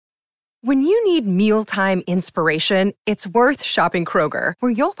When you need mealtime inspiration, it's worth shopping Kroger,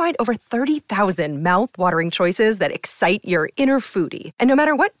 where you'll find over 30,000 mouth-watering choices that excite your inner foodie. And no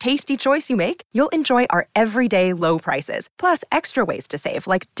matter what tasty choice you make, you'll enjoy our everyday low prices, plus extra ways to save,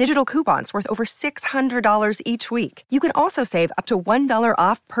 like digital coupons worth over $600 each week. You can also save up to $1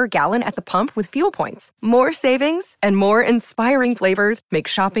 off per gallon at the pump with fuel points. More savings and more inspiring flavors make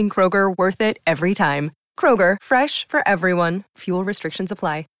shopping Kroger worth it every time. Kroger, fresh for everyone. Fuel restrictions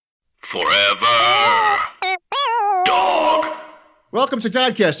apply. Forever Dog. Welcome to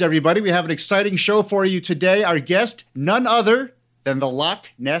Godcast, everybody. We have an exciting show for you today. Our guest, none other than the Loch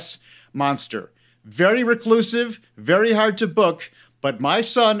Ness Monster. Very reclusive, very hard to book, but my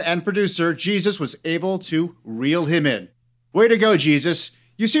son and producer, Jesus, was able to reel him in. Way to go, Jesus.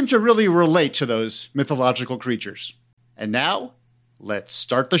 You seem to really relate to those mythological creatures. And now, let's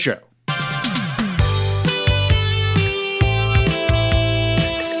start the show.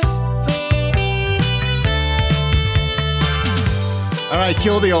 All right,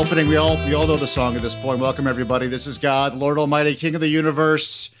 kill the opening. We all know the song at this point. Welcome, everybody. This is God, Lord Almighty, King of the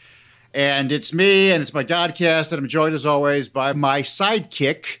universe. And it's me, and it's my Godcast, and I'm joined, as always, by my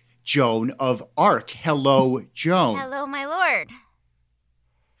sidekick, Joan of Arc. Hello, Joan. Hello, my lord.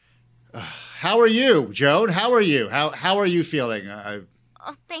 How are you, Joan? How are you? How are you feeling? Oh,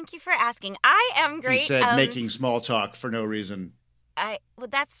 thank you for asking. I am great. You said making small talk for no reason. I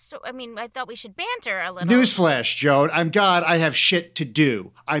thought we should banter a little. Newsflash, Joan. I'm God. I have shit to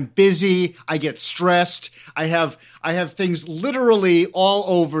do. I'm busy. I get stressed. I have things literally all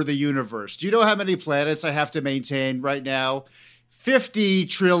over the universe. Do you know how many planets I have to maintain right now? 50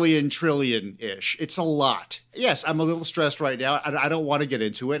 trillion-ish. It's a lot. Yes, I'm a little stressed right now. I don't want to get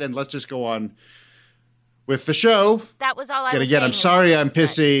into it, and let's just go on with the show. That was all I was saying. Again, I'm sorry I'm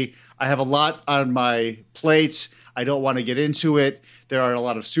pissy. I have a lot on my plate. I don't want to get into it. There are a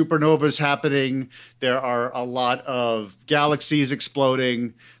lot of supernovas happening. There are a lot of galaxies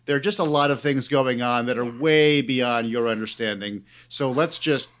exploding. There are just a lot of things going on that are way beyond your understanding. So let's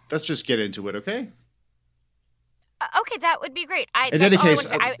just get into it, okay? Okay, that would be great. In any case,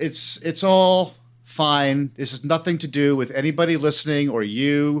 it's all fine. This has nothing to do with anybody listening or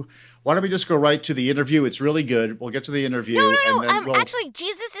you. Why don't we just go right to the interview? It's really good. We'll get to the interview. No. Actually,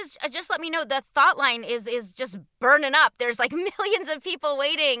 Jesus is just let me know. The thought line is just burning up. There's like millions of people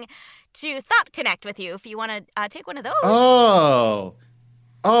waiting to thought connect with you. If you want to take one of those. Oh,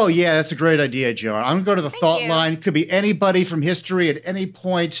 yeah, that's a great idea, Joan. I'm going to go to the thought line. Could be anybody from history at any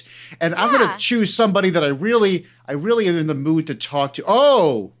point, and I'm going to choose somebody that I really am in the mood to talk to.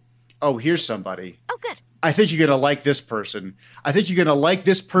 Oh, here's somebody. Oh, good. I think you're going to like this person. I think you're going to like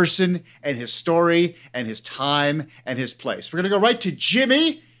this person and his story and his time and his place. We're going to go right to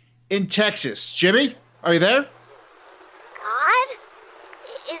Jimmy in Texas. Jimmy, are you there? God?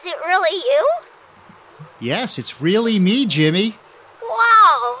 Is it really you? Yes, it's really me, Jimmy.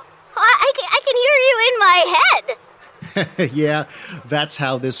 Wow. I can hear you in my head. Yeah, that's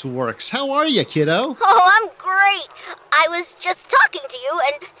how this works. How are you, kiddo? Oh, I'm great. I was just talking to you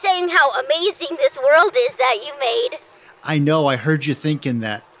and saying how amazing this world is that you made. I know, I heard you thinking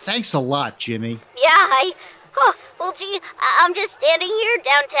that. Thanks a lot, Jimmy. Yeah, well, gee, I'm just standing here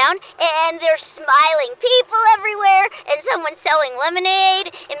downtown, and there's smiling people everywhere, and someone's selling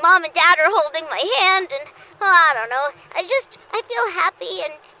lemonade, and Mom and Dad are holding my hand, and, I don't know, I feel happy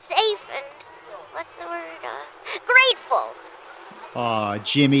and safe and, what's the word, grateful. Aw,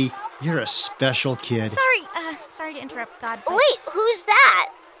 Jimmy, you're a special kid. Sorry to interrupt, God. But... Wait, who's that?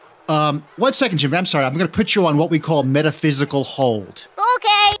 1 second, Jimmy, I'm sorry, I'm going to put you on what we call metaphysical hold.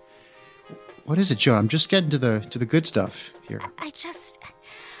 Okay. What is it, Joan? I'm just getting to the good stuff here.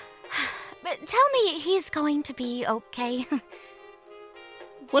 But tell me he's going to be okay.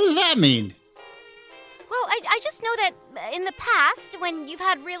 What does that mean? Well, I just know that in the past, when you've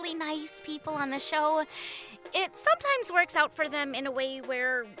had really nice people on the show, it sometimes works out for them in a way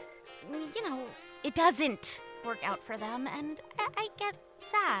where, it doesn't work out for them, and I get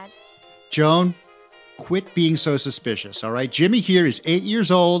sad. Joan, quit being so suspicious, all right? Jimmy here is 8 years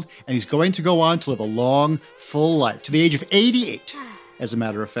old, and he's going to go on to live a long, full life, to the age of 88, as a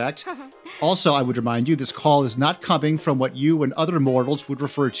matter of fact. Also, I would remind you, this call is not coming from what you and other mortals would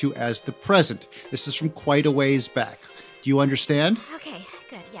refer to as the present. This is from quite a ways back. Do you understand? Okay,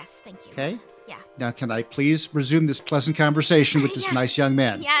 good. Yes, thank you. Okay? Yeah. Now, can I please resume this pleasant conversation with this nice young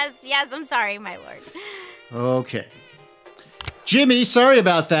man? Yes, I'm sorry, my lord. Okay. Jimmy, sorry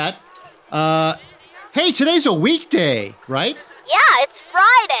about that. Hey, today's a weekday, right? Yeah, it's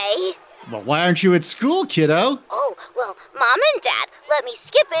Friday. Well, why aren't you at school, kiddo? Oh, well, Mom and Dad let me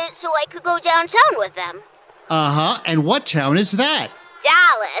skip it so I could go downtown with them. Uh-huh. And what town is that?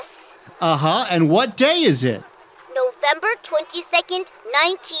 Dallas. Uh-huh, and what day is it? November 22nd,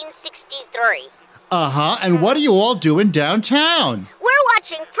 1963. Uh-huh, and what are you all doing downtown? We're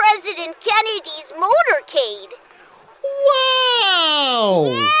watching President Kennedy's motorcade. Wow!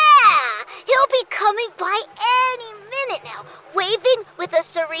 Yeah! He'll be coming by any minute now, waving with a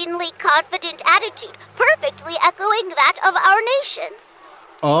serenely confident attitude, perfectly echoing that of our nation.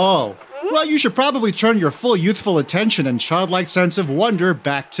 Oh, well, you should probably turn your full youthful attention and childlike sense of wonder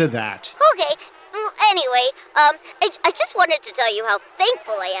back to that. Okay. Anyway, I just wanted to tell you how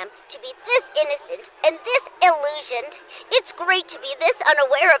thankful I am to be this innocent and this illusioned. It's great to be this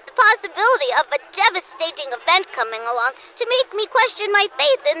unaware of the possibility of a devastating event coming along to make me question my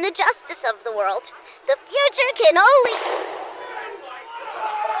faith in the justice of the world. The future can only...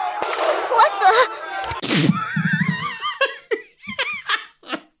 What the...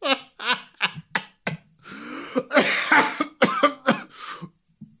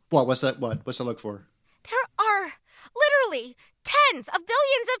 What? What's that? What? What's that look for? There are literally tens of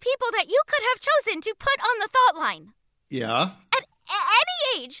billions of people that you could have chosen to put on the thought line. Yeah? At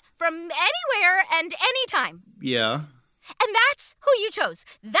any age, from anywhere and any time. Yeah. And that's who you chose.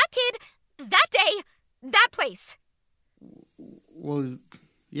 That kid, that day, that place. Well,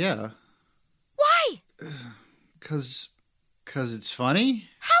 yeah. Why? 'Cause it's funny?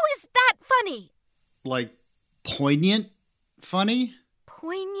 How is that funny? Like, poignant funny?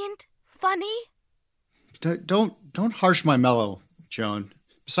 Poignant funny? Don't harsh my mellow, Joan.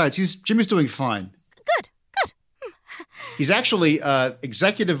 Besides, Jimmy's doing fine. Good. He's actually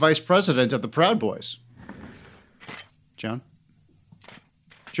executive vice president of the Proud Boys. Joan,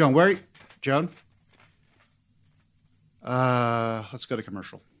 where? Joan? Let's go to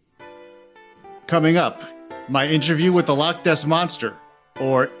commercial. Coming up, my interview with the Loch Ness Monster.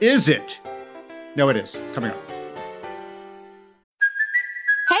 Or is it? No, it is. Coming up.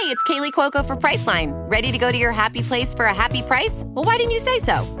 Hey, it's Kaylee Cuoco for Priceline. Ready to go to your happy place for a happy price? Well, why didn't you say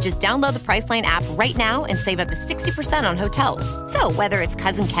so? Just download the Priceline app right now and save up to 60% on hotels. So whether it's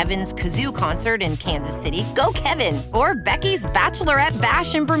Cousin Kevin's Kazoo Concert in Kansas City, go Kevin, or Becky's Bachelorette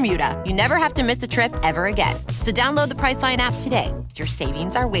Bash in Bermuda, you never have to miss a trip ever again. So download the Priceline app today. Your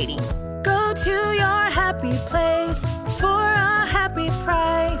savings are waiting. Go to your happy place for a happy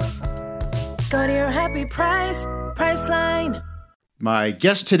price. Go to your happy price, Priceline. My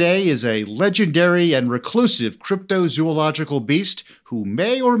guest today is a legendary and reclusive cryptozoological beast who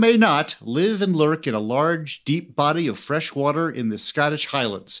may or may not live and lurk in a large, deep body of fresh water in the Scottish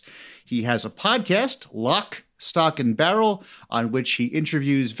Highlands. He has a podcast, Loch, Stock and Barrel, on which he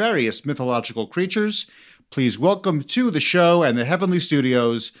interviews various mythological creatures. Please welcome to the show and the Heavenly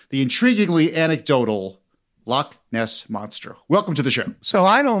Studios, the intriguingly anecdotal Loch Ness Monster. Welcome to the show. So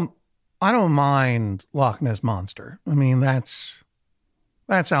I don't mind Loch Ness Monster. I mean, that's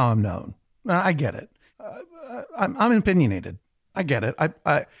how I'm known. I get it. I'm opinionated. I get it.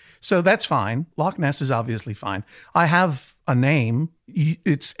 So that's fine. Loch Ness is obviously fine. I have a name.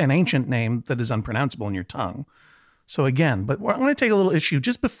 It's an ancient name that is unpronounceable in your tongue. So again, but I'm going to take a little issue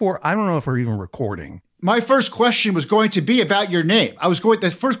just before. I don't know if we're even recording. My first question was going to be about your name.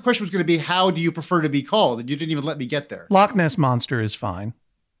 The first question was going to be, how do you prefer to be called? And you didn't even let me get there. Loch Ness Monster is fine.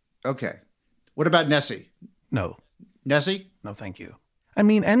 Okay. What about Nessie? No. Nessie? No, thank you. I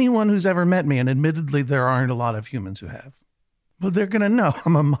mean, anyone who's ever met me, and admittedly there aren't a lot of humans who have, but they're going to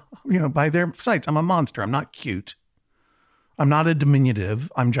know by their sights, I'm a monster. I'm not cute. I'm not a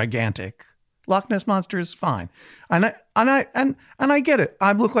diminutive. I'm gigantic. Loch Ness Monster is fine. And I get it.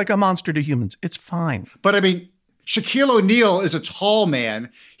 I look like a monster to humans. It's fine. But I mean, Shaquille O'Neal is a tall man.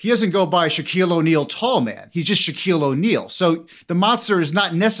 He doesn't go by Shaquille O'Neal tall man. He's just Shaquille O'Neal. So the monster is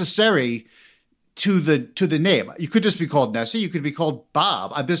not necessary to the name. You could just be called Nessie. You could be called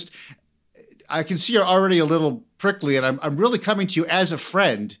Bob. I can see you're already a little prickly, and I'm really coming to you as a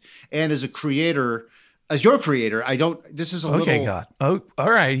friend and as a creator, as your creator. This is a little... Okay, God. Oh, all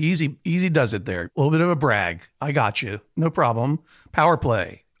right. Easy does it there. A little bit of a brag. I got you. No problem. Power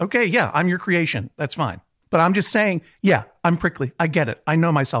play. Okay, yeah, I'm your creation. That's fine. But I'm just saying, yeah, I'm prickly. I get it. I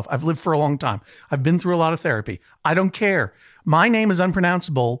know myself. I've lived for a long time. I've been through a lot of therapy. I don't care. My name is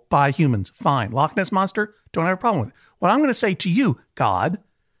unpronounceable by humans. Fine. Loch Ness Monster, don't have a problem with it. What I'm going to say to you, God,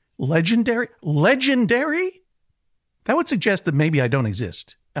 legendary? That would suggest that maybe I don't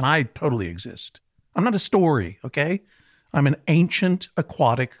exist, and I totally exist. I'm not a story, okay? I'm an ancient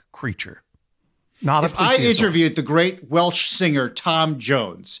aquatic creature. Not if I interviewed the great Welsh singer Tom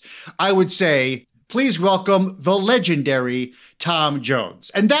Jones, I would say, please welcome the legendary Tom Jones.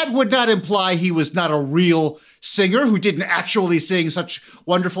 And that would not imply he was not a real singer who didn't actually sing such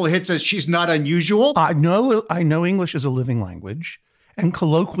wonderful hits as She's Not Unusual. I know English is a living language. And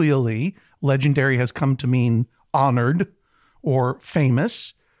colloquially, legendary has come to mean honored or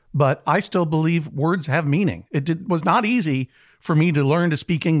famous, but I still believe words have meaning. Was not easy for me to learn to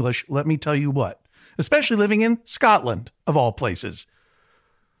speak English, let me tell you what, especially living in Scotland, of all places.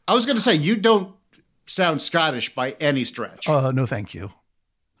 I was going to say, you don't sound Scottish by any stretch. No, thank you.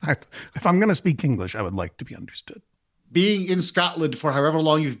 If I'm going to speak English, I would like to be understood. Being in Scotland for however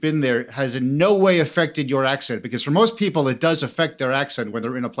long you've been there has in no way affected your accent, because for most people, it does affect their accent when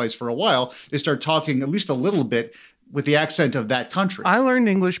they're in a place for a while. They start talking at least a little bit with the accent of that country. I learned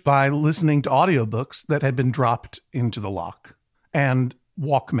English by listening to audiobooks that had been dropped into the loch and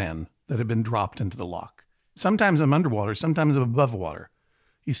Walkmen that had been dropped into the loch. Sometimes I'm underwater, sometimes I'm above water.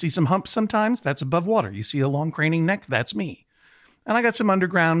 You see some humps sometimes, that's above water. You see a long craning neck, that's me. And I got some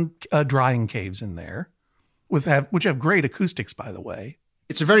underground drying caves in there, which have great acoustics, by the way.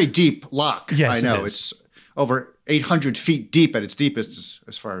 It's a very deep loch. Yes, I know. it is. It's over 800 feet deep at its deepest,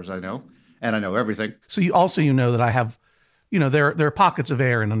 as far as I know. And I know everything. So you know that I have, there are pockets of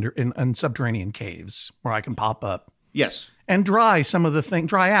air in subterranean caves where I can pop up. Yes. And dry out some of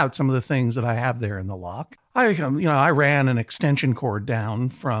the things that I have there in the loch. I ran an extension cord down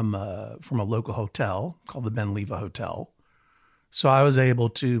from a local hotel called the Benleva Hotel. So I was able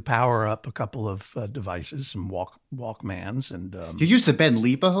to power up a couple of devices, some Walkmans, and you used the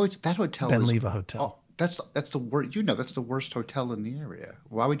Benleva hotel. That hotel. Benleva Hotel. Oh, that's the worst. That's the worst hotel in the area.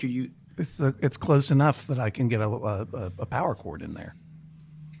 Why would you use? It's close enough that I can get a power cord in there.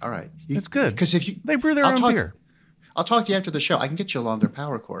 All right, it's good because they brew their own beer. I'll talk to you after the show. I can get you along their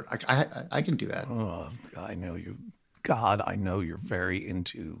power cord. I can do that. Oh, I know you. God, I know you're very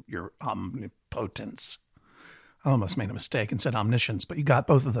into your omnipotence. I almost made a mistake and said omniscience, but you got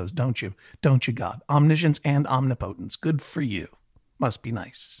both of those, don't you? Don't you, God? Omniscience and omnipotence. Good for you. Must be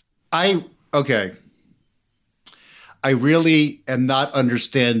nice. Okay. I really am not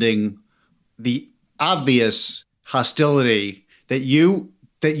understanding the obvious hostility that you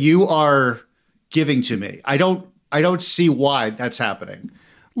are giving to me. I don't see why that's happening.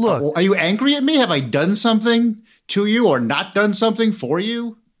 Look, are you angry at me? Have I done something to you or not done something for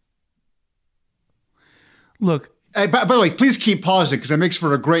you? Look. By the way, please keep pausing because it makes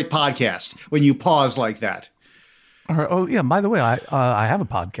for a great podcast when you pause like that. Oh, yeah. By the way, I have a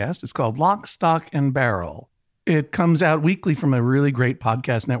podcast. It's called Lock, Stock, and Barrel. It comes out weekly from a really great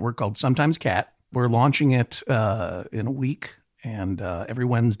podcast network called Sometimes Cat. We're launching it in a week, and every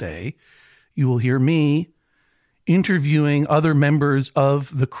Wednesday you will hear me interviewing other members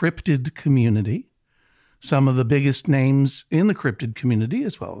of the cryptid community, some of the biggest names in the cryptid community,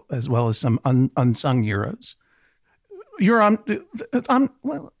 as well as some unsung heroes. You're on.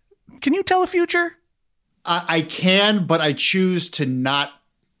 Can you tell the future? I can, but I choose to not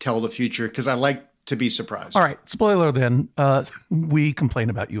tell the future because I like to be surprised. All right, spoiler then. We complain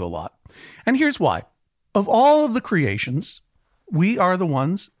about you a lot. And here's why. Of all of the creations, we are the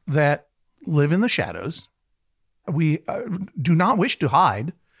ones that live in the shadows. We do not wish to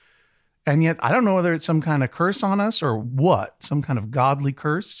hide. And yet, I don't know whether it's some kind of curse on us or what, some kind of godly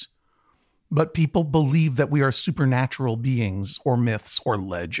curse. But people believe that we are supernatural beings or myths or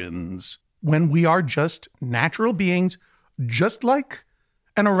legends when we are just natural beings, just like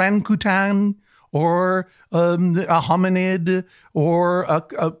an orangutan or a hominid or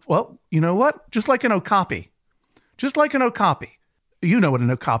well, you know what? Just like an okapi. Just like an okapi. You know what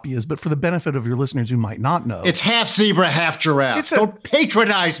an okapi is, but for the benefit of your listeners who might not know. It's half zebra, half giraffe. Don't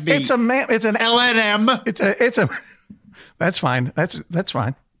patronize me. It's an LNM. It's a That's fine. That's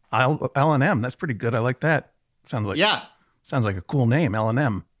fine. L&M. That's pretty good. I like that. Sounds like a cool name,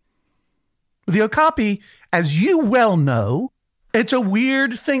 L&M. The okapi, as you well know, it's a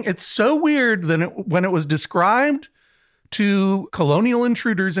weird thing. It's so weird that when it was described to colonial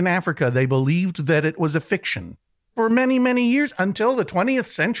intruders in Africa, they believed that it was a fiction. For many, many years, until the 20th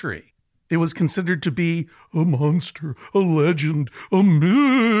century, it was considered to be a monster, a legend, a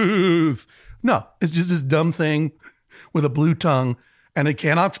myth. No, it's just this dumb thing with a blue tongue, and it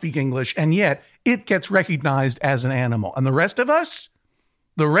cannot speak English, and yet it gets recognized as an animal. And the rest of us,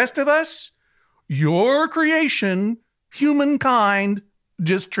 your creation, humankind,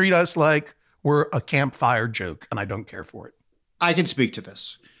 just treat us like we're a campfire joke, and I don't care for it. I can speak to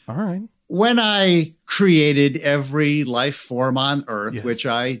this. All right. When I created every life form on Earth, Yes. which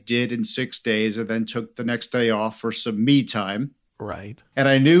I did in 6 days and then took the next day off for some me time. Right. And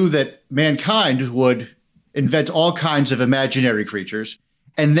I knew that mankind would invent all kinds of imaginary creatures.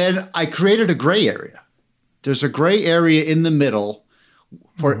 And then I created a gray area. There's a gray area in the middle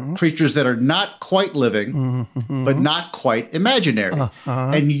for creatures that are not quite living, but not quite imaginary.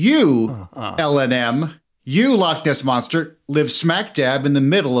 And you, LNM, You, Loch Ness Monster, live smack dab in the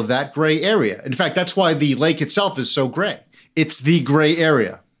middle of that gray area. In fact, that's why the lake itself is so gray. It's the gray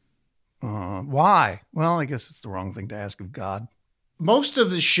area. Why? Well, I guess it's the wrong thing to ask of God. Most of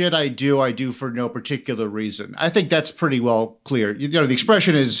the shit I do for no particular reason. I think that's pretty well clear. You know, the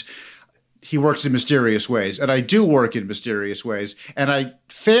expression is he works in mysterious ways, and I do work in mysterious ways, and I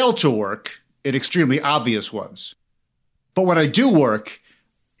fail to work in extremely obvious ones. But when I do work,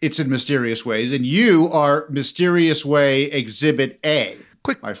 it's in mysterious ways, and you are mysterious way exhibit A,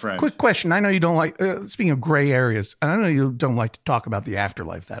 my friend. Quick question. I know you don't like, speaking of gray areas, I know you don't like to talk about the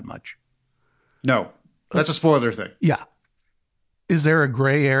afterlife that much. No, that's a spoiler thing. Yeah. Is there a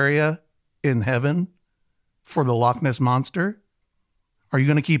gray area in heaven for the Loch Ness Monster? Are you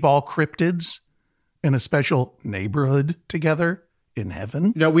going to keep all cryptids in a special neighborhood together in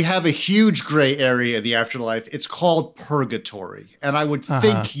heaven? No, we have a huge gray area in the afterlife. It's called purgatory. And I would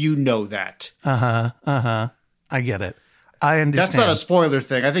think you know that. I get it. I understand. That's not a spoiler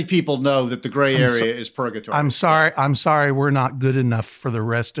thing. I think people know that the gray area is purgatory. I'm sorry we're not good enough for the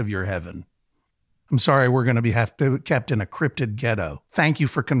rest of your heaven. I'm sorry we're going to have to kept in a cryptid ghetto. Thank you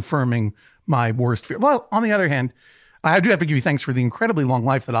for confirming my worst fear. Well, on the other hand, I do have to give you thanks for the incredibly long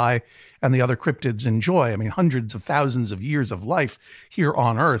life that I and the other cryptids enjoy. I mean, hundreds of thousands of years of life here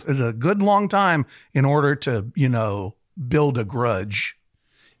on Earth is a good long time in order to, build a grudge.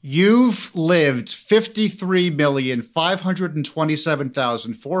 You've lived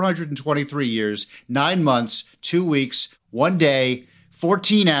 53,527,423 years, 9 months, 2 weeks, 1 day,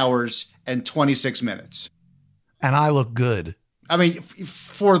 14 hours, and 26 minutes. And I look good. I mean,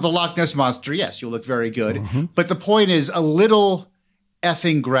 for the Loch Ness Monster, yes, you look very good. But the point is, a little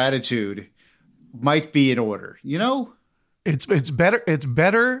effing gratitude might be in order, you know? It's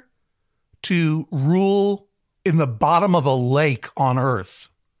better to rule in the bottom of a lake on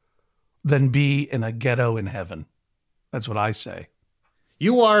Earth than be in a ghetto in heaven. That's what I say.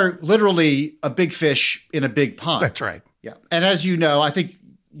 You are literally a big fish in a big pond. That's right. Yeah. And as you know, I think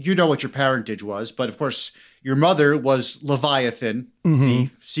you know what your parentage was, but of course, your mother was Leviathan, the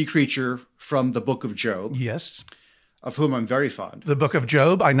sea creature from the Book of Job. Yes. Of whom I'm very fond. The Book of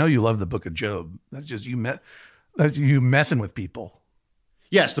Job? I know you love the Book of Job. That's just that's you messing with people.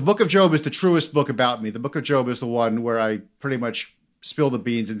 Yes, the Book of Job is the truest book about me. The Book of Job is the one where I pretty much spill the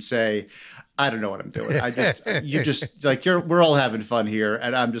beans and say, I don't know what I'm doing. We're all having fun here,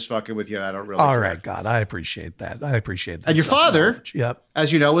 and I'm just fucking with you. And I don't really. All care. right, God, I appreciate that. And your father, yep,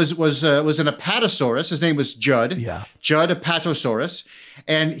 as you know, was an Apatosaurus. His name was Judd. Yeah, Judd Apatosaurus,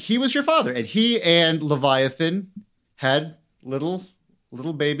 and he was your father. And he and Leviathan had little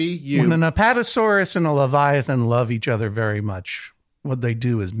baby you. When an Apatosaurus and a Leviathan love each other very much, what they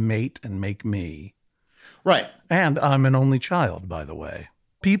do is mate and make me. Right. And I'm an only child, by the way.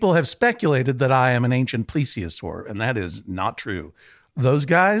 People have speculated that I am an ancient plesiosaur, and that is not true. Those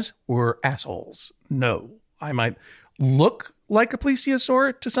guys were assholes. No, I might look like a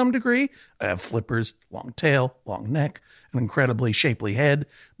plesiosaur to some degree. I have flippers, long tail, long neck, an incredibly shapely head,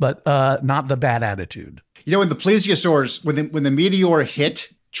 but not the bad attitude. You know, when the plesiosaurs, when the meteor hit,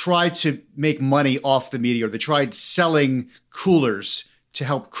 tried to make money off the meteor. They tried selling coolers to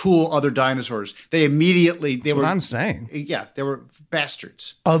help cool other dinosaurs. They immediately... That's what I'm saying. Yeah, they were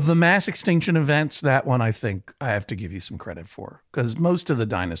bastards. Of the mass extinction events, that one I think I have to give you some credit for, because most of the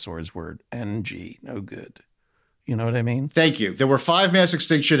dinosaurs were NG, no good. You know what I mean? Thank you. There were 5 mass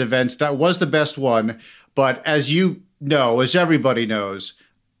extinction events. That was the best one. But as you know, as everybody knows,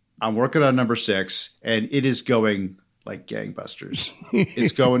 I'm working on number 6, and it is going like gangbusters.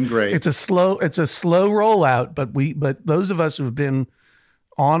 It's going great. It's a slow rollout, but those of us who've been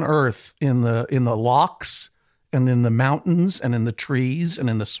on Earth in the lochs and in the mountains and in the trees and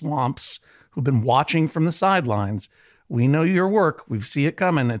in the swamps, who've been watching from the sidelines, we know your work. We see it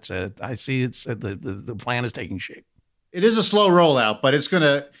coming. The plan is taking shape. It is a slow rollout, but it's going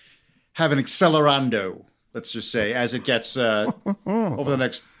to have an accelerando, let's just say, as it gets over the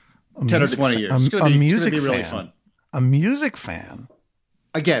next 10 or 20 years. It's going to be really fun. A music fan.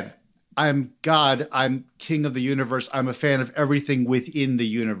 Again, I'm God. I'm king of the universe. I'm a fan of everything within the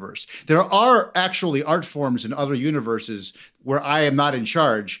universe. There are actually art forms in other universes where I am not in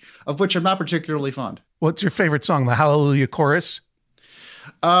charge, of which I'm not particularly fond. What's your favorite song? The Hallelujah Chorus?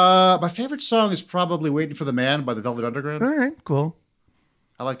 My favorite song is probably Waiting for the Man by the Velvet Underground. All right, cool.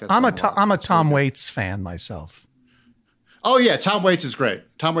 I like that song. I'm a Tom Waits fan myself. Oh, yeah. Tom Waits is great.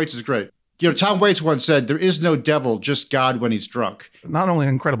 You know, Tom Waits once said, there is no devil, just God when he's drunk. Not only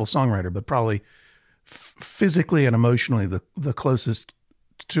an incredible songwriter, but probably physically and emotionally the closest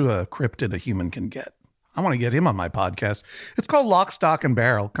to a cryptid a human can get. I want to get him on my podcast. It's called Lock, Stock, and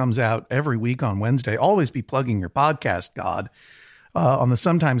Barrel. Comes out every week on Wednesday. Always be plugging your podcast, God. On the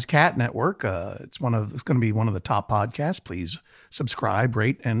Sometimes Cat Network. It's going to be one of the top podcasts. Please subscribe,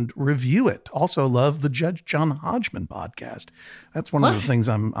 rate, and review it. Also love the Judge John Hodgman podcast. That's one of the things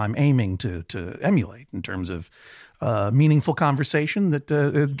I'm aiming to emulate in terms of meaningful conversation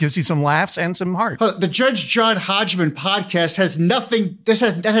that gives you some laughs and some heart. The Judge John Hodgman podcast has nothing.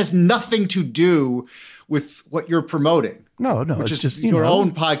 That has nothing to do with what you're promoting. No, which it's is just your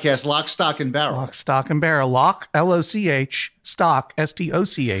own podcast, Lock, Stock, and Barrel. Lock, Stock, and Barrel. Lock, L-O-C-H, Stock,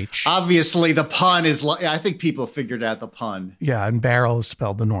 S-T-O-C-H. Obviously, the pun is. I think people figured out the pun. Yeah, and barrel is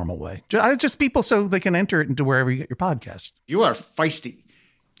spelled the normal way. Just people so they can enter it into wherever you get your podcast. You are feisty.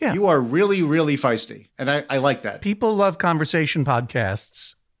 Yeah. You are really, really feisty, and I like that. People love conversation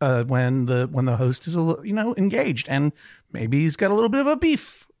podcasts when the host is engaged, and maybe he's got a little bit of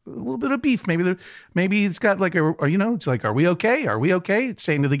beef. Maybe it's got like it's like, are we okay? Are we okay? It's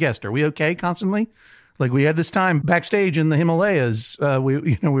saying to the guest, are we okay? Constantly. Like we had this time backstage in the Himalayas.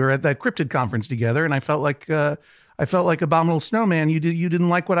 We were at that cryptid conference together, and I felt like Abominable Snowman. You didn't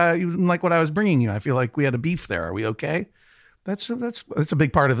like what I was bringing you. I feel like we had a beef there. Are we okay? That's a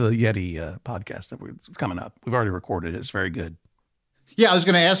big part of the Yeti podcast that's coming up. We've already recorded it. It's very good. Yeah, I was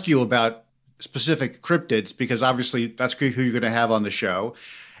going to ask you about specific cryptids because obviously that's who you're going to have on the show.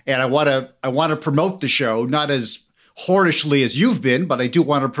 And I want to promote the show, not as whorishly as you've been, but I do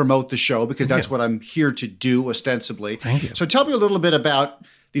want to promote the show because that's what I'm here to do ostensibly. Thank you. So tell me a little bit about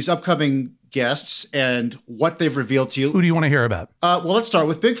these upcoming guests and what they've revealed to you. Who do you want to hear about? Well, let's start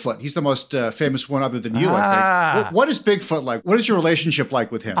with Bigfoot. He's the most famous one other than you, I think. What is Bigfoot like? What is your relationship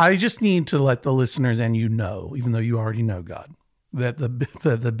like with him? I just need to let the listeners and you know, even though you already know, God, that the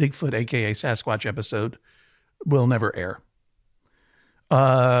Bigfoot, a.k.a. Sasquatch episode will never air.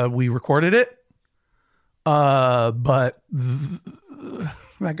 We recorded it, but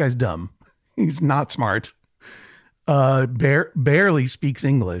that guy's dumb. He's not smart. Barely speaks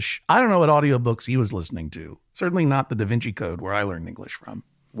English. I don't know what audiobooks he was listening to. Certainly not the Da Vinci Code where I learned English from.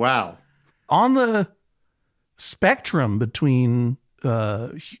 Wow. On the spectrum between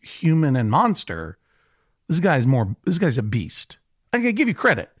human and monster, this guy's a beast. I can give you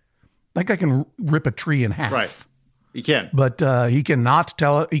credit. That guy can rip a tree in half. Right. He can. But he cannot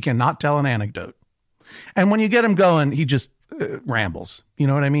tell an anecdote. And when you get him going, he just rambles. You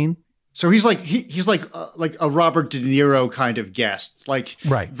know what I mean? So he's like a Robert De Niro kind of guest, like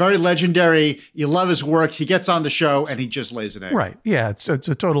very legendary. You love his work. He gets on the show and he just lays an egg. Right. Yeah. It's a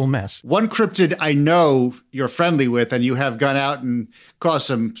total mess. One cryptid I know you're friendly with and you have gone out and caused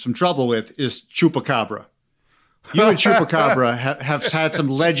some trouble with is Chupacabra. You and Chupacabra have had some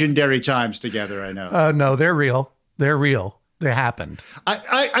legendary times together. I know. No, they're real. They're real. They happened.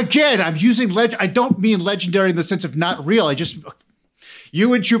 I'm using I don't mean legendary in the sense of not real.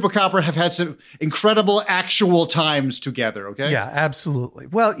 You and Chupacabra have had some incredible actual times together, okay? Yeah, absolutely.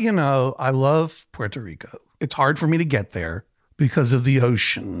 Well, I love Puerto Rico. It's hard for me to get there because of the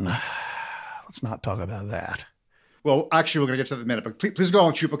ocean. Let's not talk about that. Well, actually, we're going to get to that in a minute, but please go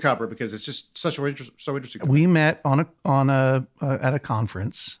on Chupacabra because it's just so interesting. We met at a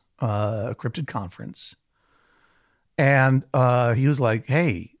conference, a cryptid conference, and he was like,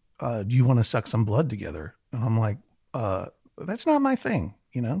 "Hey, do you want to suck some blood together?" And I'm like, that's not my thing,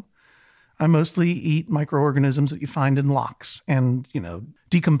 I mostly eat microorganisms that you find in locks and,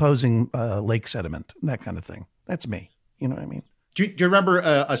 decomposing lake sediment, that kind of thing. That's me. You know what I mean? Do you remember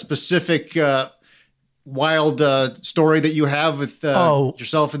a specific wild story that you have with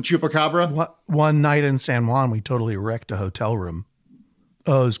yourself and Chupacabra? One night in San Juan, we totally wrecked a hotel room.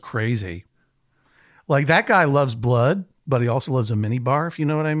 Oh, it was crazy. Like that guy loves blood, but he also loves a mini bar, if you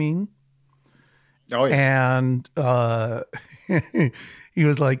know what I mean. Oh yeah. And he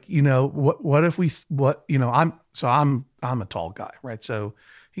was like, what if we I'm a tall guy, right? So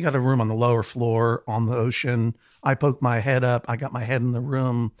he got a room on the lower floor on the ocean. I poked my head up. I got my head in the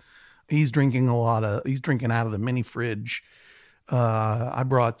room. He's drinking out of the mini fridge. I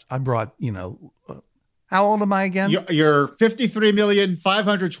brought how old am I again? You're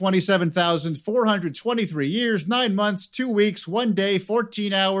 53,527,423 years, 9 months, 2 weeks, 1 day,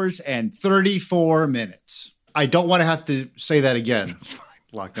 14 hours, and 34 minutes. I don't want to have to say that again,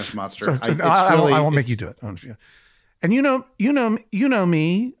 Loch Ness Monster. I won't make you do it. And you know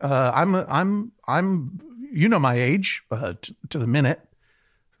me. I'm my age to the minute.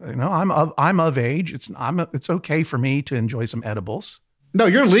 I'm of age. It's okay for me to enjoy some edibles. No,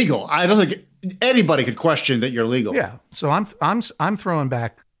 you're legal. I don't think anybody could question that you're legal. Yeah. So I'm throwing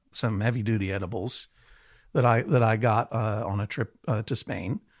back some heavy duty edibles that I got on a trip to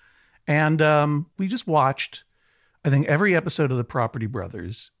Spain, And we just watched, I think, every episode of The Property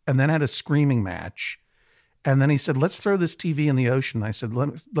Brothers, and then had a screaming match. And then he said, let's throw this TV in the ocean. I said,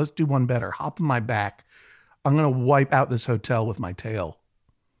 let's do one better. Hop on my back. I'm going to wipe out this hotel with my tail.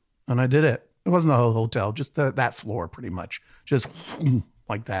 And I did it. It wasn't the whole hotel, just that floor pretty much. Just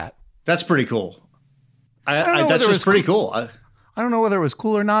like that. That's pretty cool. That's just pretty cool. I don't know whether it was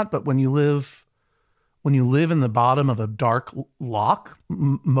cool or not, but when you live in the bottom of a dark lock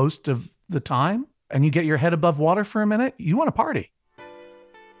most of the time, and you get your head above water for a minute, you want to party.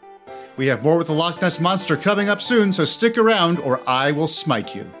 We have more with the Loch Ness Monster coming up soon, so stick around or I will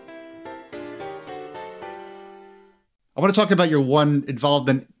smite you. I want to talk about your one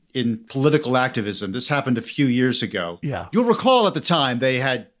involvement in political activism. This happened a few years ago. Yeah. You'll recall at the time they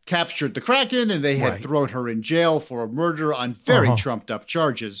had captured the Kraken and they had Right. thrown her in jail for a murder on very trumped up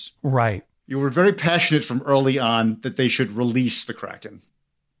charges. Right. You were very passionate from early on that they should release the Kraken.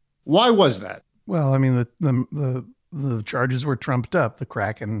 Why was that? Well, I mean, the charges were trumped up. The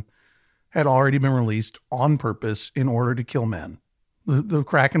Kraken had already been released on purpose in order to kill men. The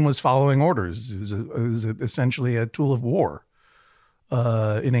Kraken was following orders. It was essentially a tool of war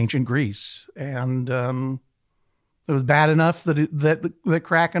in ancient Greece. And it was bad enough that the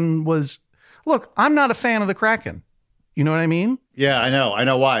Kraken was... Look, I'm not a fan of the Kraken. You know what I mean? Yeah, I know. I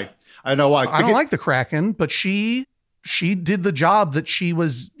know why. I don't like the Kraken, but she did the job that she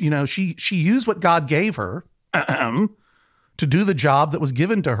was, she used what God gave her to do the job that was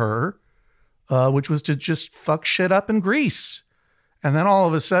given to her, which was to just fuck shit up in Greece. And then all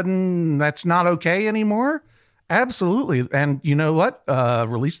of a sudden, that's not okay anymore? Absolutely. And you know what?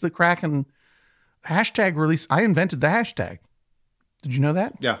 Release the Kraken. Hashtag release. I invented the hashtag. Did you know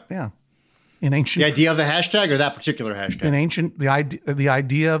that? Yeah. Yeah. In ancient, the idea of the hashtag or that particular hashtag? The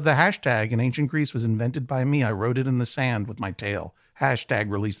idea of the hashtag in ancient Greece was invented by me. I wrote it in the sand with my tail.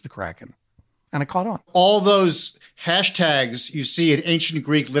 Hashtag release the Kraken. And it caught on. All those hashtags you see in ancient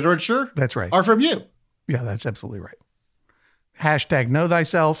Greek literature That's right. are from you. Yeah, that's absolutely right. Hashtag know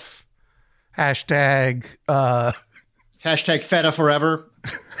thyself. Hashtag Hashtag feta forever.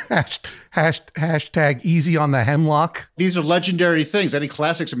 Hashtag easy on the hemlock. These are legendary things. Any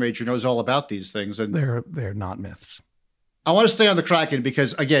classics major knows all about these things. And they're not myths. I want to stay on the Kraken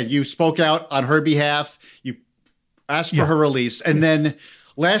because, again, you spoke out on her behalf. You asked for her release. And then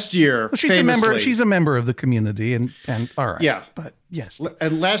last year, she's famously, she's a member of the community. And all right. Yeah. But yes.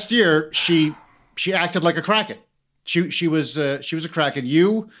 And last year, she acted like a Kraken. She was a Kraken.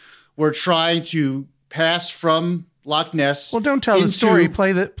 You were trying to pass from Loch Ness. Well, don't tell the story.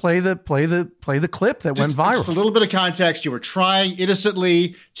 Play the clip that went viral. Just a little bit of context. You were trying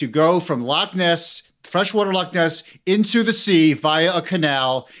innocently to go from Loch Ness, freshwater Loch Ness, into the sea via a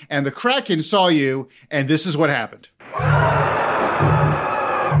canal, and the Kraken saw you, and this is what happened.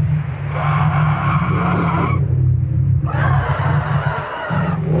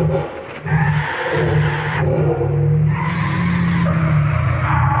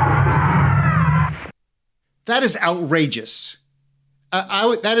 That is outrageous.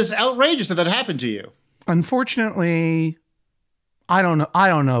 That is outrageous that happened to you. Unfortunately, I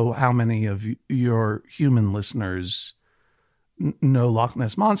don't know how many of your human listeners know Loch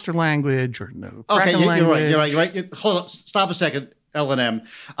Ness Monster language or know Kraken language. You're right. Hold on. Stop a second, L&M.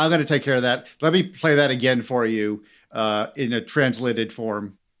 I'm going to take care of that. Let me play that again for you in a translated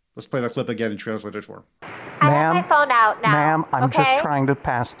form. Let's play the clip again in translated form. I have my phone out now. Ma'am, I'm just trying to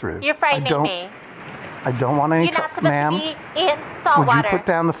pass through. You're frightening me. I don't want any trouble. You're not supposed to be in salt would water. You put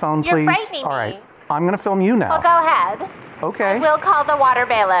down the phone, please? You're frightening me. All right. I'm going to film you now. Well, go ahead. Okay. We'll call the water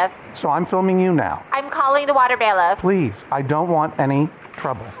bailiff. So I'm filming you now. I'm calling the water bailiff. Please, I don't want any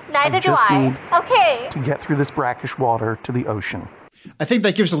trouble. Neither do I. I just need okay. to get through this brackish water to the ocean. I think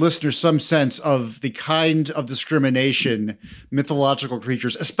that gives the listeners some sense of the kind of discrimination mythological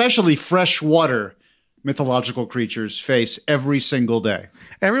creatures, especially freshwater mythological creatures, face every single day.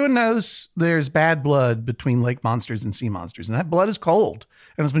 Everyone knows there's bad blood between lake monsters and sea monsters, and that blood is cold,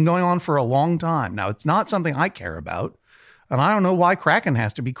 and it's been going on for a long time. Now, it's not something I care about, and I don't know why Kraken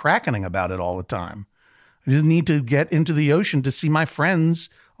has to be crackening about it all the time. I just need to get into the ocean to see my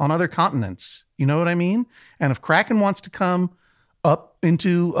friends on other continents. You know what I mean? And if Kraken wants to come up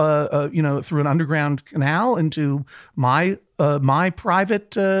into, through an underground canal into my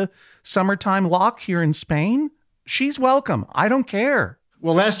private summertime loch here in Spain, she's welcome. I don't care.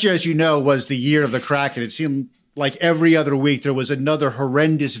 Well, last year, as you know, was the year of the Kraken. It seemed like every other week there was another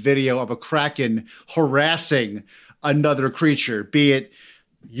horrendous video of a Kraken harassing another creature, be it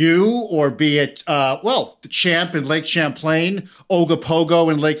you or be it, the Champ in Lake Champlain,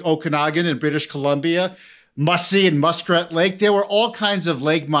 Ogopogo in Lake Okanagan in British Columbia. Mussey and Muskrat Lake. There were all kinds of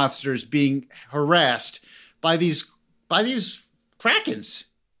lake monsters being harassed by these krakens.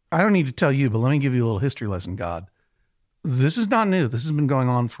 I don't need to tell you, but let me give you a little history lesson, God. This is not new. This has been going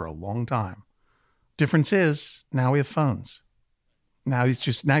on for a long time. Difference is now we have phones. Now you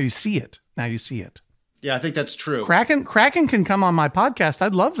see it. Now you see it. Yeah, I think that's true. Kraken can come on my podcast.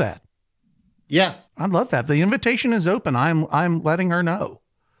 I'd love that. Yeah. I'd love that. The invitation is open. I'm letting her know.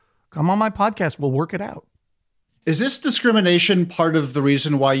 Come on my podcast. We'll work it out. Is this discrimination part of the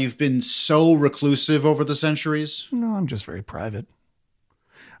reason why you've been so reclusive over the centuries? No, I'm just very private.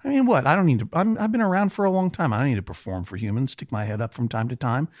 I mean, what? I don't need to. I've been around for a long time. I don't need to perform for humans, stick my head up from time to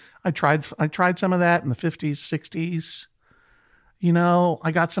time. I tried some of that in the 50s, 60s. You know,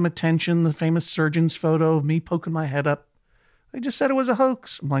 I got some attention. The famous surgeon's photo of me poking my head up. They just said it was a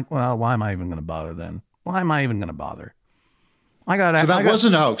hoax. I'm like, well, why am I even going to bother then? Why am I even going to bother? So that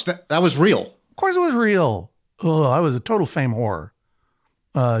wasn't a hoax. That was real. Of course it was real. Oh, I was a total fame whore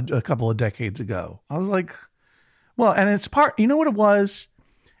a couple of decades ago. I was like, well, and it's you know what it was?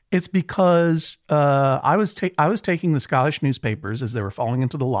 It's because I was taking the Scottish newspapers as they were falling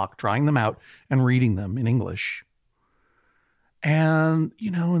into the loch, trying them out and reading them in English. And, you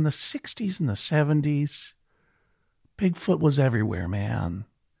know, in the 60s and the 70s, Bigfoot was everywhere, man.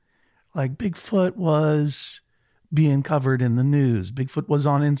 Like Bigfoot was being covered in the news. Bigfoot was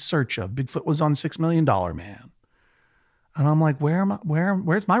on In Search Of. Bigfoot was on $6 Million Man. And I'm like,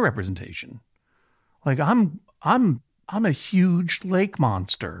 where's my representation? Like I'm a huge lake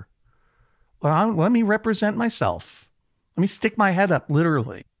monster. Well, let me represent myself. Let me stick my head up,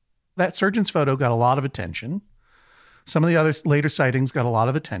 literally. That surgeon's photo got a lot of attention. Some of the other later sightings got a lot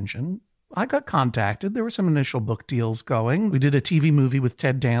of attention. I got contacted. There were some initial book deals going. We did a TV movie with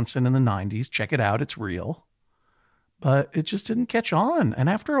Ted Danson in the 90s. Check it out. It's real. But it just didn't catch on. And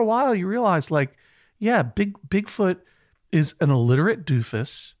after a while, you realize, like, yeah, Bigfoot is an illiterate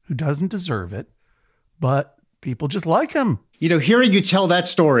doofus who doesn't deserve it, but people just like him. You know, hearing you tell that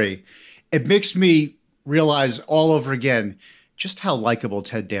story, it makes me realize all over again just how likable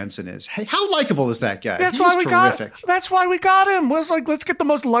Ted Danson is. Hey, how likable is that guy? That's why we got him. It was like, let's get the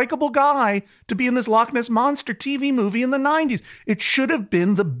most likable guy to be in this Loch Ness Monster TV movie in the 90s. It should have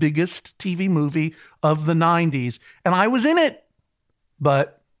been the biggest TV movie of the 90s, and I was in it.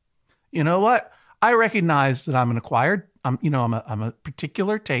 But you know what? I recognize that I'm an acquired. I'm a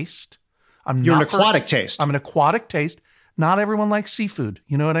particular taste. You're an aquatic taste. I'm an aquatic taste. Not everyone likes seafood.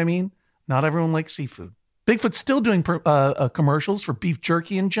 You know what I mean? Not everyone likes seafood. Bigfoot's still doing commercials for beef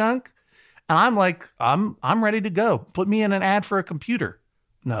jerky and junk. And I'm like, I'm ready to go. Put me in an ad for a computer.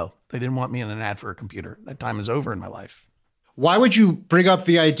 No, they didn't want me in an ad for a computer. That time is over in my life. Why would you bring up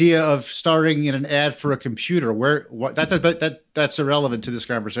the idea of starring in an ad for a computer? That's irrelevant to this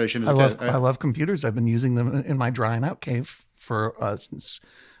conversation. I love computers. I've been using them in my dry and out cave for since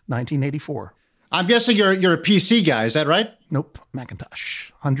 1984. I'm guessing you're a PC guy. Is that right? Nope.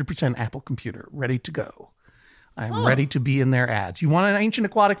 Macintosh. 100% Apple computer. Ready to go. I'm ready to be in their ads. You want an ancient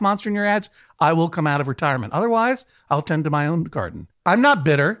aquatic monster in your ads? I will come out of retirement. Otherwise, I'll tend to my own garden. I'm not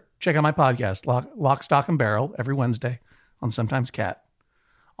bitter. Check out my podcast, Lock, Stock, and Barrel, every Wednesday on Sometimes Cat.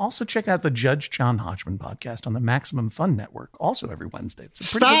 Also, check out the Judge John Hodgman podcast on the Maximum Fun Network, also every Wednesday.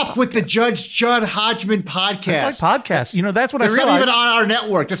 Stop with the Judge John Hodgman podcast. It's like podcast. You know, that's what I realized. It's not even on our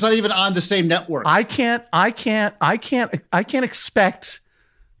network. It's not even on the same network. I can't expect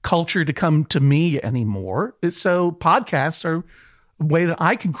culture to come to me anymore. So podcasts are a way that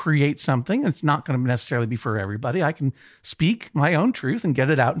I can create something. It's not going to necessarily be for everybody. I can speak my own truth and get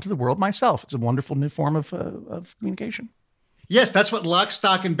it out into the world myself. It's a wonderful new form of communication. Yes, that's what Lock,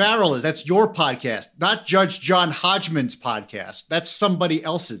 Stock, and Barrel is. That's your podcast, not Judge John Hodgman's podcast. That's somebody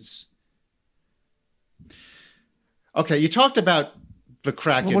else's. Okay, you talked about the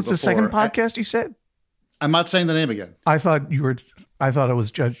Kraken before. What's the second podcast you said? I'm not saying the name again. I thought it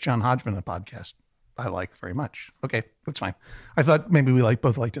was Judge John Hodgman, the podcast I like very much. Okay, that's fine. I thought maybe we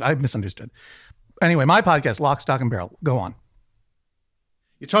both liked it. I misunderstood. Anyway, my podcast, Lock, Stock, and Barrel. Go on.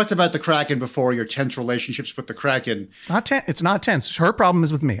 You talked about the Kraken before, your tense relationships with the Kraken. It's not tense. Her problem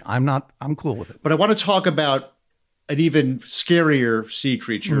is with me. I'm cool with it. But I want to talk about an even scarier sea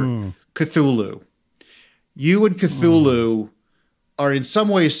creature, Cthulhu. You and Cthulhu are in some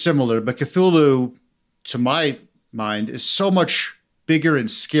ways similar, but Cthulhu, to my mind, is so much bigger and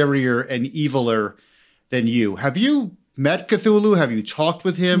scarier and eviler than you. Have you met Cthulhu? Have you talked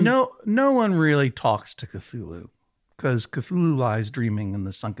with him? No one really talks to Cthulhu because Cthulhu lies dreaming in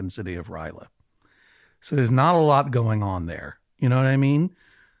the sunken city of Ryla. So there's not a lot going on there. You know what I mean?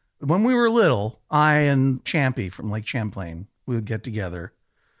 When we were little, I and Champy from Lake Champlain, we would get together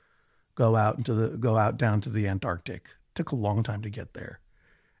go out down to the Antarctic. Took a long time to get there.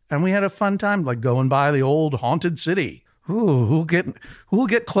 And we had a fun time, like going by the old haunted city. Ooh, who'll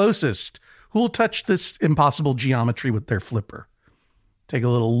get closest? Who'll touch this impossible geometry with their flipper? Take a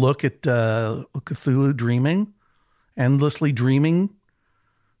little look at Cthulhu dreaming, endlessly dreaming.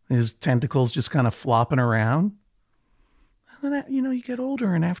 His tentacles just kind of flopping around. And then, you get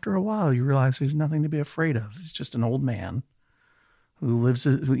older, and after a while, you realize there's nothing to be afraid of. He's just an old man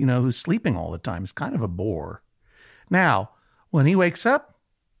who's sleeping all the time. It's kind of a bore. Now, when he wakes up,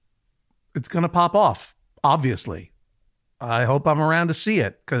 it's going to pop off, obviously. I hope I'm around to see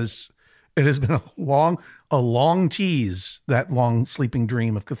it, because it has been a long tease, that long sleeping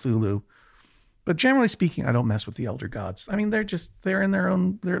dream of Cthulhu. But generally speaking, I don't mess with the elder gods. I mean, they're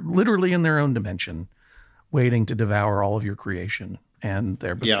literally in their own dimension, waiting to devour all of your creation. And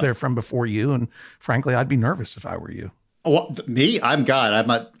they're from before you. And frankly, I'd be nervous if I were you. Well, me, I'm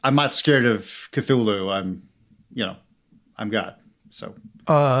God. I'm not scared of Cthulhu. I'm God. So,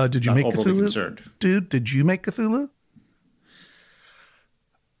 did you make overly Cthulhu? Concerned. Dude, did you make Cthulhu?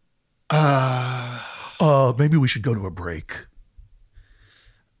 Maybe we should go to a break.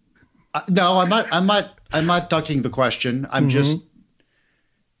 No, I'm not ducking the question. I'm just.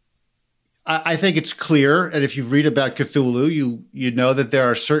 I think it's clear, and if you read about Cthulhu, you know that there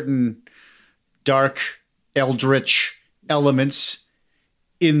are certain dark, eldritch elements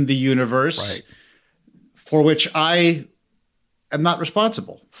in the universe, right, for which I am not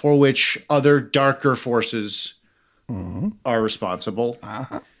responsible, for which other darker forces are responsible.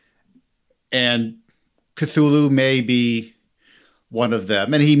 And Cthulhu may be one of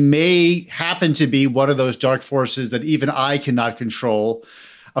them. And he may happen to be one of those dark forces that even I cannot control,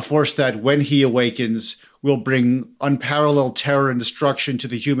 a force that, when he awakens, will bring unparalleled terror and destruction to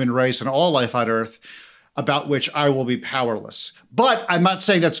the human race and all life on Earth, about which I will be powerless. But I'm not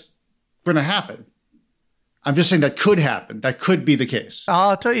saying that's going to happen. I'm just saying that could happen. That could be the case.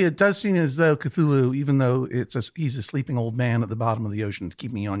 I'll tell you, it does seem as though Cthulhu, even though he's a sleeping old man at the bottom of the ocean, is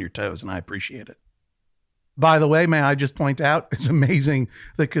keeping you on your toes, and I appreciate it. By the way, may I just point out, it's amazing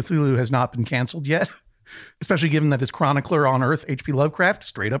that Cthulhu has not been canceled yet, especially given that his chronicler on Earth, H.P. Lovecraft,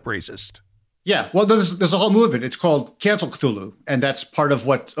 straight up racist. Yeah, well, there's a whole movement. It's called Cancel Cthulhu, and that's part of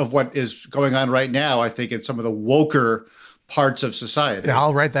what is going on right now, I think, in some of the woker parts of society. Yeah,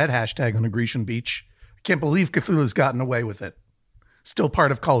 I'll write that hashtag on a Grecian beach. I can't believe Cthulhu's gotten away with it. Still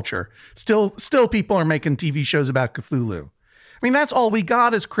part of culture. Still people are making TV shows about Cthulhu. I mean, that's all we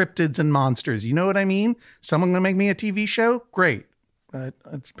got is cryptids and monsters. You know what I mean? Someone going to make me a TV show? Great. But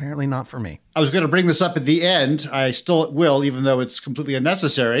it's apparently not for me. I was going to bring this up at the end. I still will, even though it's completely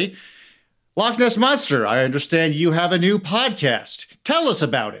unnecessary. Loch Ness Monster, I understand you have a new podcast. Tell us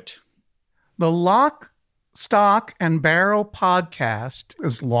about it. The Lock, Stock, and Barrel podcast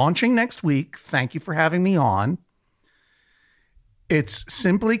is launching next week. Thank you for having me on. It's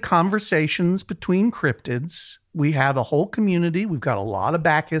simply conversations between cryptids. We have a whole community. We've got a lot of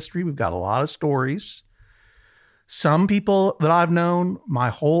back history. We've got a lot of stories. Some people that I've known not my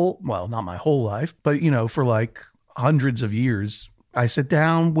whole life, but, for like hundreds of years, I sit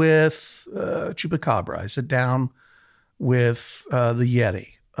down with Chupacabra. I sit down with the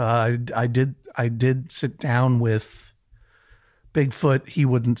Yeti. I did sit down with Bigfoot. He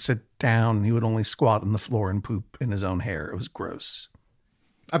wouldn't sit down. He would only squat on the floor and poop in his own hair. It was gross.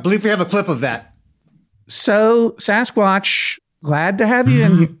 I believe we have a clip of that. So, Sasquatch, glad to have you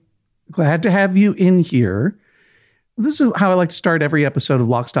in here. Glad to have you in here. This is how I like to start every episode of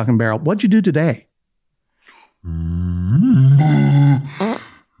Lock, Stock, and Barrel. What'd you do today?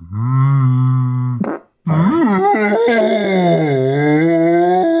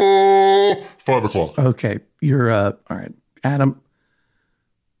 5 o'clock. Okay, you're all right. Adam,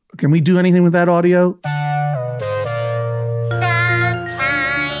 can we do anything with that audio?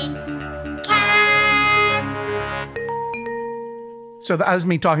 Sometimes can. So that was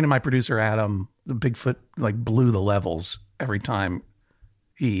me talking to my producer, Adam. The Bigfoot blew the levels every time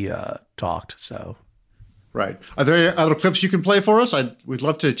he talked. So, right. Are there other clips you can play for us? We'd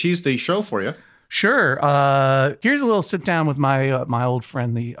love to tease the show for you. Sure. Here's a little sit down with my old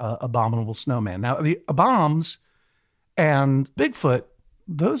friend, the Abominable Snowman. Now, the Aboms and Bigfoot,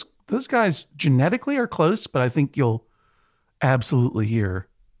 those guys genetically are close, but I think you'll absolutely hear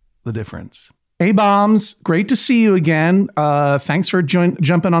the difference. Hey, Bombs, great to see you again. Thanks for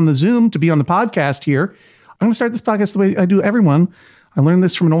jumping on the Zoom to be on the podcast here. I'm going to start this podcast the way I do everyone. I learned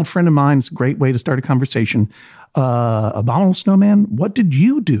this from an old friend of mine. It's a great way to start a conversation. Abominable Snowman, what did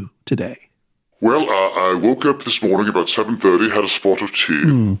you do today? Well, I woke up this morning about 7:30, had a spot of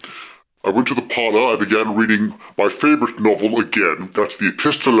tea, I went to the parlor. I began reading my favorite novel again. That's the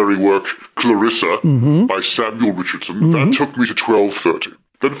epistolary work Clarissa by Samuel Richardson. That took me to 12:30.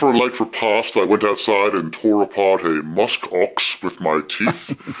 Then for a light repast, I went outside and tore apart a musk ox with my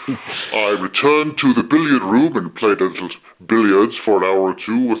teeth. I returned to the billiard room and played a little billiards for an hour or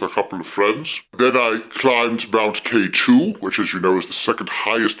two with a couple of friends. Then I climbed Mount K2, which, as you know, is the second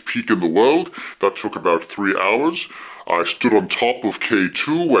highest peak in the world. That took about 3 hours. I stood on top of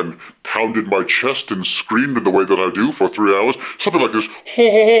K2 and pounded my chest and screamed in the way that I do for 3 hours. Something like this.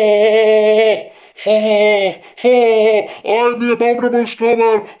 I'm the abominable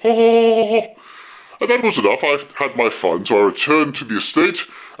snowman. And that was enough. I had my fun, so I returned to the estate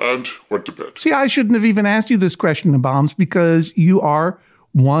and went to bed. See, I shouldn't have even asked you this question, Bombs, because you are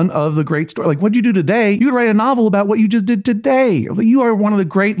one of the great stories. Like, what'd you do today? You could write a novel about what you just did today. You are one of the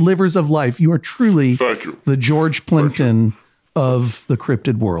great livers of life. You are truly the George Plimpton of the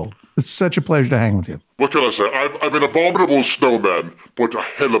cryptid world. It's such a pleasure to hang with you. What can I say? I'm an abominable snowman, but a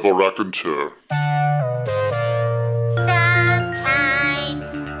hell of a raconteur.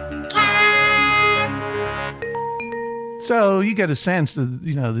 So you get a sense that,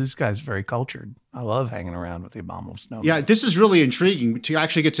 this guy's very cultured. I love hanging around with the abominable snowman. Yeah, this is really intriguing to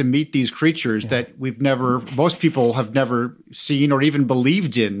actually get to meet these creatures that most people have never seen or even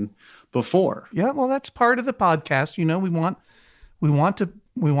believed in before. Yeah, well, that's part of the podcast. We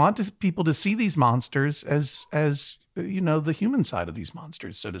want people to see these monsters as the human side of these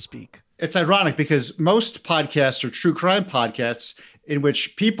monsters, so to speak. It's ironic because most podcasts are true crime podcasts in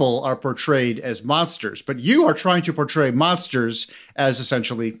which people are portrayed as monsters, but you are trying to portray monsters as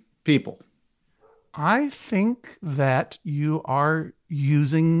essentially people. I think that you are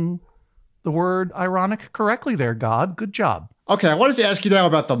using the word ironic correctly there, God. Good job. Okay, I wanted to ask you now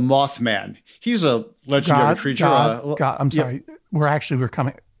about the Mothman. He's a legendary creature. God, I'm sorry. We're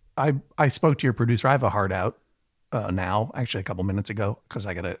coming. I spoke to your producer. I have a heart out now, actually a couple minutes ago, because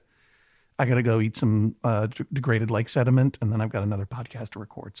I gotta go eat some degraded lake sediment, and then I've got another podcast to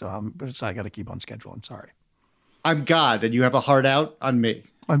record. So I got to keep on schedule. I'm sorry. I'm God, and you have a heart out on me.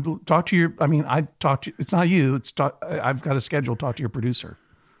 I talked to. It's not you. I've got a schedule. Talk to your producer.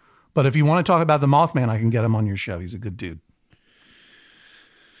 But if you want to talk about the Mothman, I can get him on your show. He's a good dude.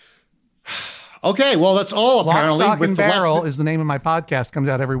 Okay, well, that's all apparently. Lock, Stock, and Barrel is the name of my podcast. Comes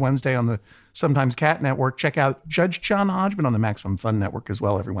out every Wednesday on the Sometimes Cat Network. Check out Judge John Hodgman on the Maximum Fun Network as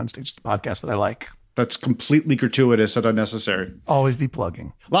well every Wednesday. Just a podcast that I like. That's completely gratuitous and unnecessary. Always be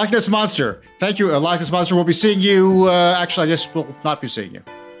plugging. Loch Ness Monster. Thank you, Loch Ness Monster. We'll be seeing you. Actually, I guess we'll not be seeing you.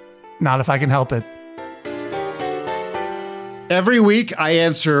 Not if I can help it. Every week, I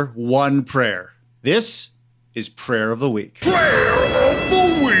answer one prayer. This is Prayer of the Week. Prayer of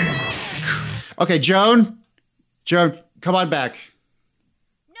the Week. Okay, Joan, come on back.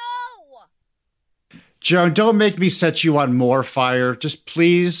 No! Joan, don't make me set you on more fire. Just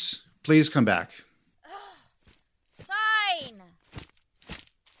please come back. Fine.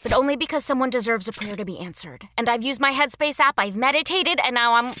 But only because someone deserves a prayer to be answered. And I've used my Headspace app, I've meditated, and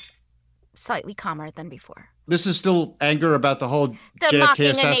now I'm slightly calmer than before. This is still anger about the whole The JFK mocking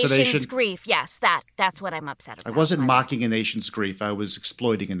assassination? a nation's grief. Yes, that's what I'm upset about. I wasn't mocking a nation's grief. I was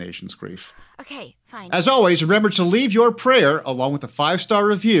exploiting a nation's grief. Okay, fine. As always, remember to leave your prayer along with a 5-star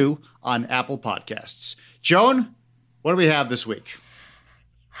review on Apple Podcasts. Joan, what do we have this week?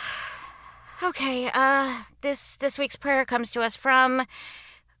 Okay, this week's prayer comes to us from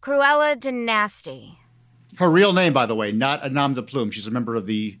Cruella Dynasty. Her real name, by the way, not Anam de Plume. She's a member of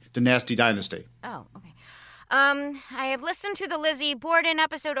the Dynasty Dynasty. Oh, okay. I have listened to the Lizzie Borden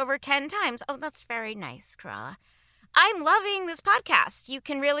episode over 10 times. Oh, that's very nice, Cruella. I'm loving this podcast. You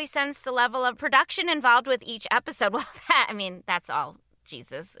can really sense the level of production involved with each episode. Well, that's all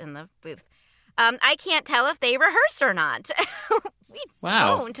Jesus in the booth. I can't tell if they rehearse or not. We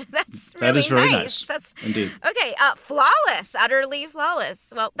don't. That's really that is very nice. That's indeed. Okay, flawless, utterly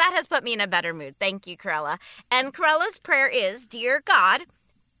flawless. Well, that has put me in a better mood. Thank you, Cruella. And Cruella's prayer is, Dear God,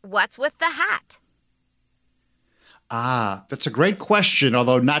 what's with the hat? That's a great question,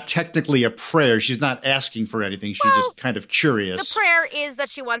 although not technically a prayer. She's not asking for anything. She's just kind of curious. The prayer is that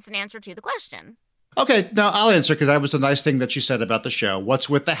she wants an answer to the question. Okay, now I'll answer because that was a nice thing that she said about the show. What's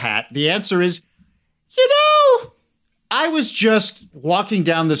with the hat? The answer is, I was just walking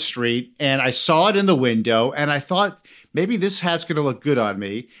down the street and I saw it in the window and I thought maybe this hat's going to look good on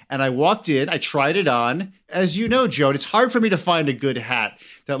me. And I walked in, I tried it on. As you know, Joan, it's hard for me to find a good hat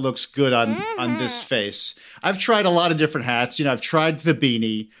that looks good on this face. I've tried a lot of different hats. I've tried the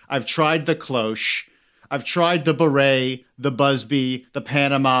beanie. I've tried the cloche. I've tried the beret, the Busby, the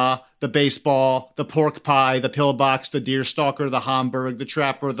Panama, the baseball, the pork pie, the pillbox, the deer stalker, the Homburg, the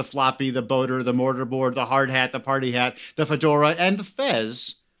trapper, the floppy, the boater, the mortarboard, the hard hat, the party hat, the fedora, and the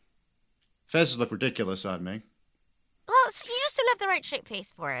fez. Fezes look ridiculous on me. Well, so you just don't have the right shape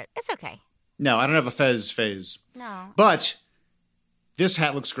face for it. It's okay. No, I don't have a fez phase. No. But this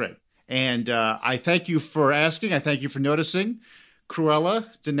hat looks great. And I thank you for asking. I thank you for noticing. Cruella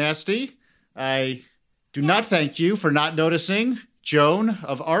Dynasty, I do not thank you for not noticing. Joan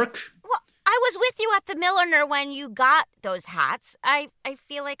of Arc. Well, I was with you at the milliner when you got those hats. I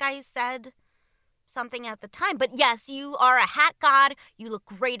feel like I said something at the time. But yes, you are a hat god. You look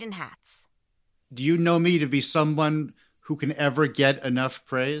great in hats. Do you know me to be someone who can ever get enough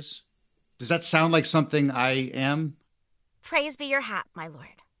praise? Does that sound like something I am? Praise be your hat, my lord.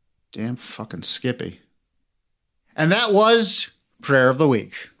 Damn fucking Skippy. And that was Prayer of the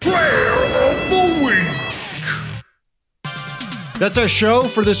Week. Prayer of the Week! That's our show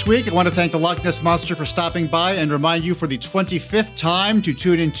for this week. I want to thank the Loch Ness Monster for stopping by and remind you for the 25th time to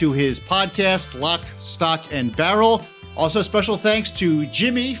tune into his podcast, Lock, Stock, and Barrel. Also, special thanks to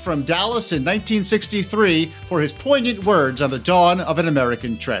Jimmy from Dallas in 1963 for his poignant words on the dawn of an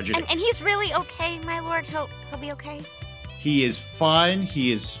American tragedy. And he's really okay, my lord? He'll be okay? He is fine.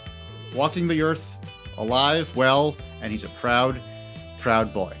 He is walking the earth alive, well, and he's a proud,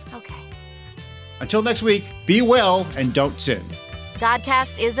 proud boy. Okay. Until next week, be well and don't sin.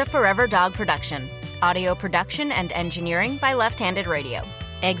 Godcast is a Forever Dog production. Audio production and engineering by Left Handed Radio.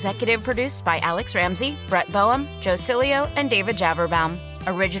 Executive produced by Alex Ramsey, Brett Boehm, Joe Cilio, and David Javerbaum.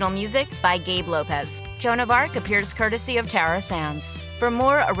 Original music by Gabe Lopez. Joan of Arc appears courtesy of Tara Sands. For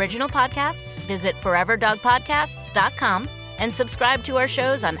more original podcasts, visit foreverdogpodcasts.com and subscribe to our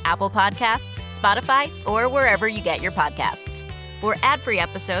shows on Apple Podcasts, Spotify, or wherever you get your podcasts. For ad-free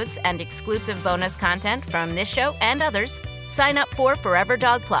episodes and exclusive bonus content from this show and others, sign up for Forever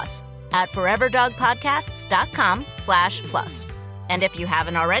Dog Plus at foreverdogpodcasts.com/plus. And if you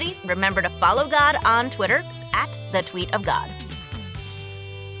haven't already, remember to follow God on Twitter at @TheTweetOfGod.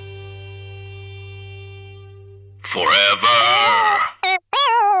 Forever